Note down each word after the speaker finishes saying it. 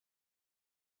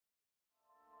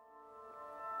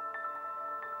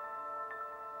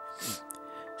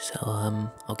So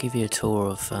I'll give you a tour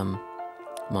of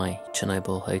my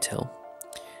Chernobyl hotel.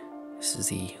 This is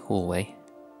the hallway,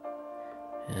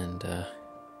 and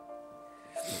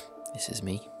this is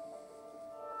me.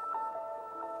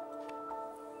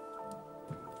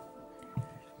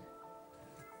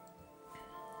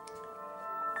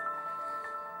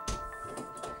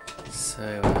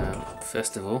 So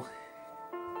first of all,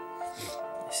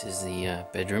 this is the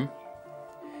bedroom,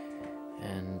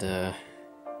 and the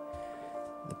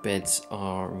beds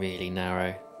are really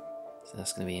narrow, so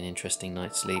that's going to be an interesting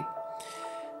night's sleep.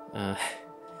 So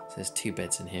there's two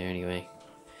beds in here anyway.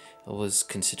 I was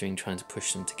considering trying to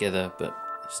push them together, but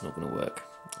it's not going to work.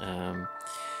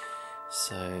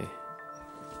 So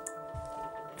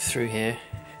through here,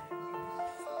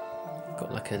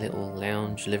 got like a little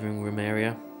lounge living room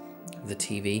area with a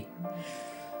TV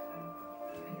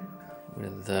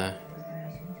with the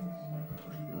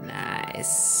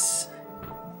nice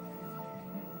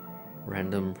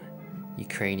random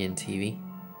Ukrainian TV.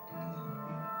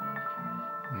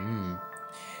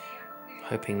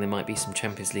 Hoping there might be some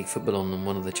Champions League football on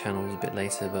one of the channels a bit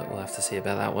later, but we'll have to see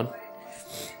about that one.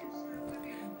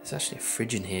 There's actually a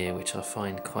fridge in here, which I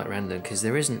find quite random because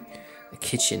there isn't a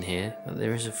kitchen here, but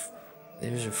there is a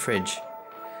fridge.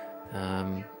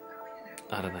 I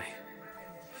don't know.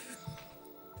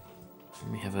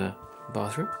 We have a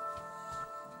bathroom.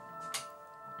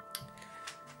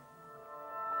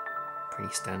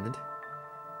 Pretty standard.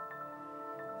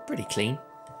 Pretty clean.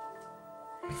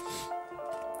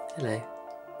 Hello.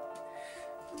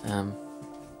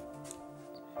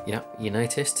 Yeah, you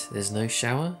noticed there's no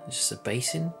shower, it's just a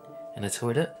basin and a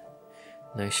toilet.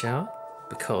 No shower,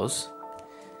 because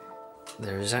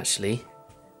there is actually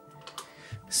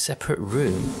a separate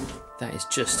room that is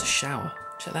just a shower.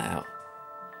 Check that out.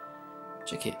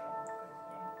 Check it.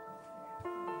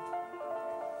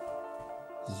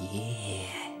 Yeah.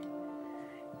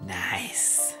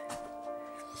 Nice.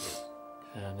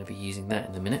 I'm going to be using that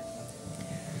in a minute.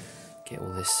 Get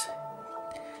all this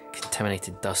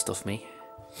contaminated dust off me.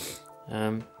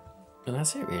 And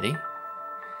that's it really.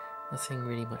 Nothing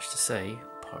really much to say,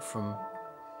 apart from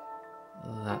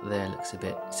that there looks a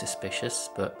bit suspicious,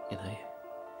 but you know,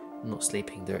 I'm not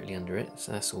sleeping directly under it,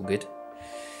 so that's all good.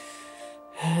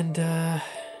 And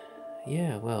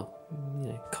yeah, well, you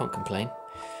know, can't complain.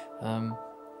 I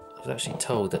was actually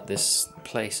told that this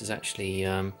place is actually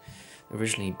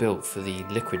originally built for the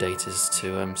liquidators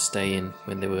to stay in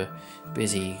when they were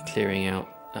busy clearing out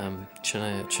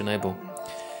Chernobyl.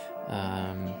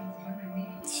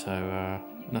 So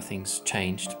nothing's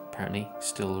changed apparently.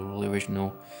 Still all the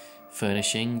original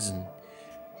furnishings and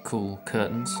cool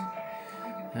curtains.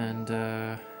 And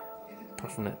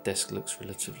apart from that, desk looks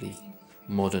relatively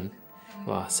modern.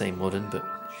 Well, I say modern, but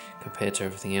compared to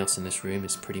everything else in this room,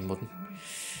 it's pretty modern.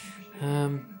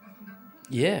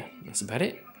 Yeah, that's about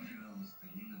it.